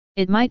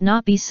It might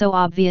not be so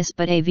obvious,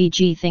 but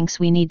AVG thinks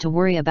we need to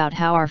worry about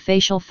how our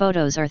facial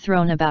photos are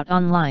thrown about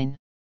online.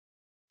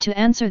 To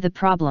answer the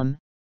problem,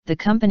 the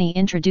company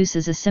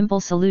introduces a simple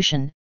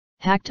solution: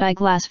 hacked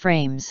eyeglass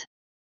frames.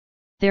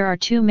 There are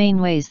two main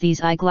ways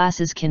these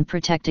eyeglasses can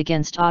protect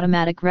against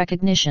automatic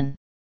recognition.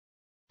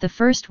 The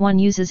first one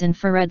uses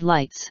infrared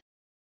lights.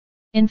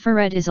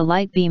 Infrared is a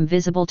light beam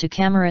visible to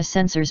camera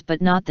sensors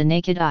but not the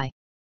naked eye.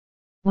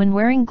 When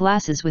wearing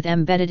glasses with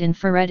embedded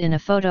infrared in a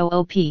photo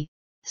op,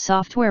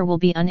 software will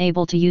be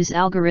unable to use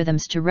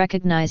algorithms to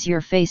recognize your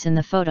face in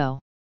the photo.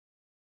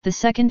 The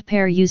second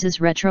pair uses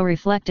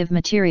retroreflective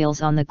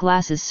materials on the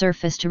glass's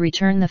surface to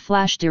return the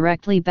flash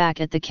directly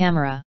back at the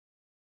camera.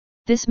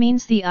 This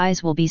means the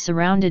eyes will be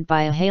surrounded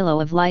by a halo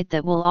of light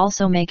that will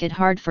also make it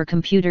hard for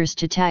computers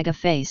to tag a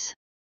face.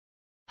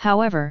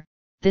 However,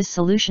 this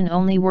solution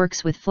only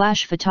works with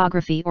flash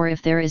photography or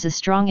if there is a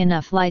strong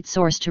enough light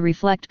source to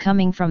reflect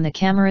coming from the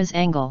camera's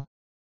angle.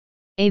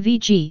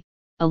 AVG,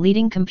 a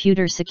leading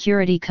computer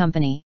security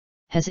company,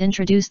 has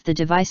introduced the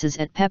devices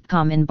at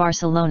PepCom in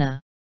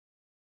Barcelona.